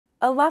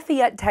A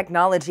Lafayette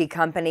technology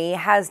company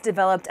has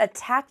developed a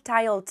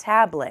tactile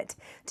tablet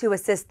to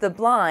assist the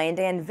blind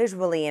and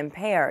visually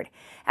impaired.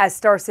 As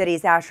Star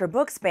City's Asher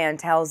Bookspan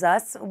tells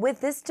us, with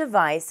this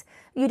device,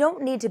 you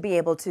don't need to be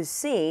able to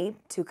see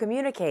to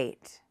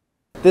communicate.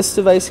 This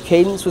device,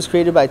 Cadence, was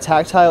created by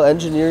Tactile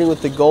Engineering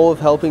with the goal of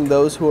helping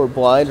those who are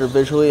blind or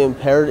visually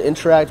impaired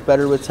interact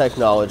better with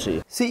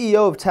technology.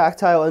 CEO of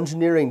Tactile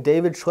Engineering,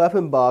 David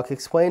Schleppenbach,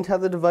 explained how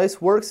the device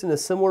works in a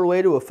similar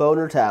way to a phone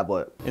or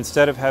tablet.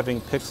 Instead of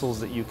having pixels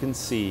that you can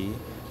see,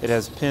 it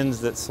has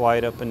pins that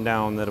slide up and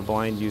down that a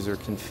blind user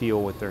can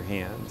feel with their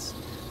hands.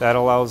 That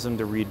allows them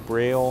to read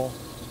Braille,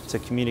 to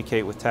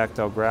communicate with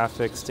tactile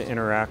graphics, to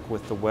interact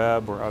with the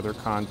web or other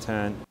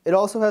content. It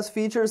also has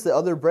features that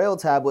other Braille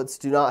tablets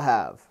do not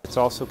have. It's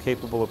also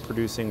capable of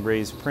producing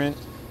raised print,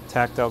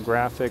 tactile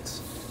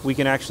graphics. We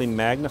can actually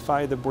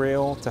magnify the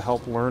Braille to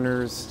help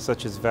learners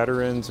such as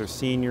veterans or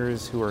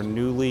seniors who are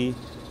newly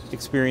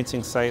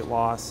experiencing sight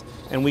loss.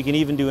 And we can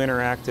even do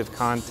interactive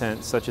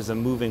content such as a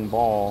moving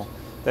ball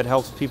that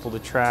helps people to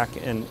track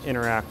and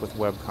interact with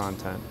web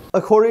content.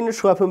 According to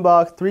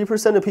Schleppenbach,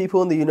 3% of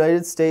people in the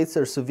United States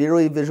are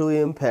severely visually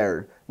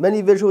impaired.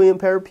 Many visually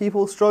impaired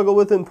people struggle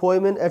with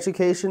employment,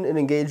 education, and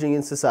engaging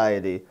in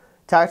society.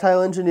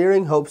 Tactile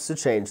Engineering hopes to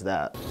change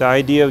that. The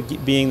idea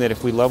being that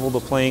if we level the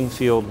playing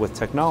field with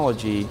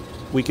technology,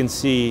 we can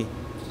see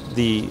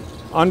the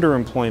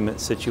underemployment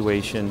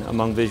situation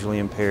among visually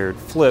impaired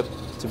flip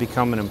to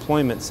become an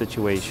employment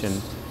situation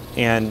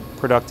and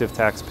productive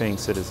tax-paying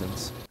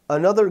citizens.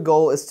 Another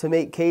goal is to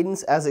make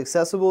Cadence as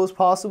accessible as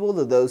possible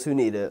to those who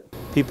need it.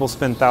 People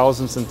spend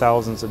thousands and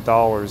thousands of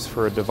dollars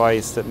for a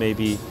device that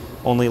maybe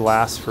only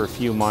lasts for a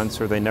few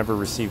months or they never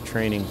receive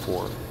training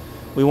for.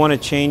 We want to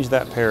change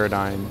that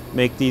paradigm,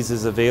 make these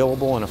as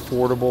available and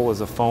affordable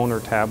as a phone or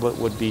tablet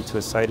would be to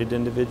a sighted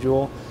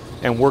individual.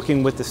 And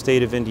working with the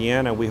state of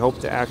Indiana, we hope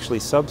to actually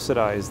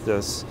subsidize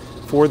this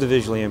for the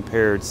visually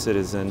impaired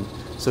citizen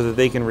so that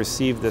they can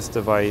receive this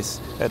device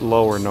at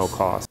low or no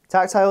cost.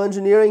 Tactile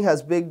Engineering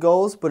has big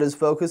goals, but is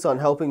focused on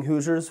helping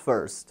Hoosiers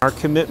first. Our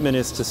commitment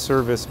is to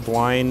service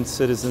blind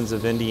citizens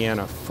of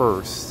Indiana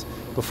first,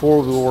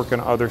 before we work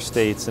in other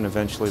states and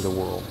eventually the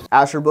world.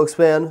 Asher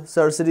Bookspan,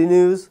 Star City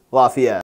News, Lafayette.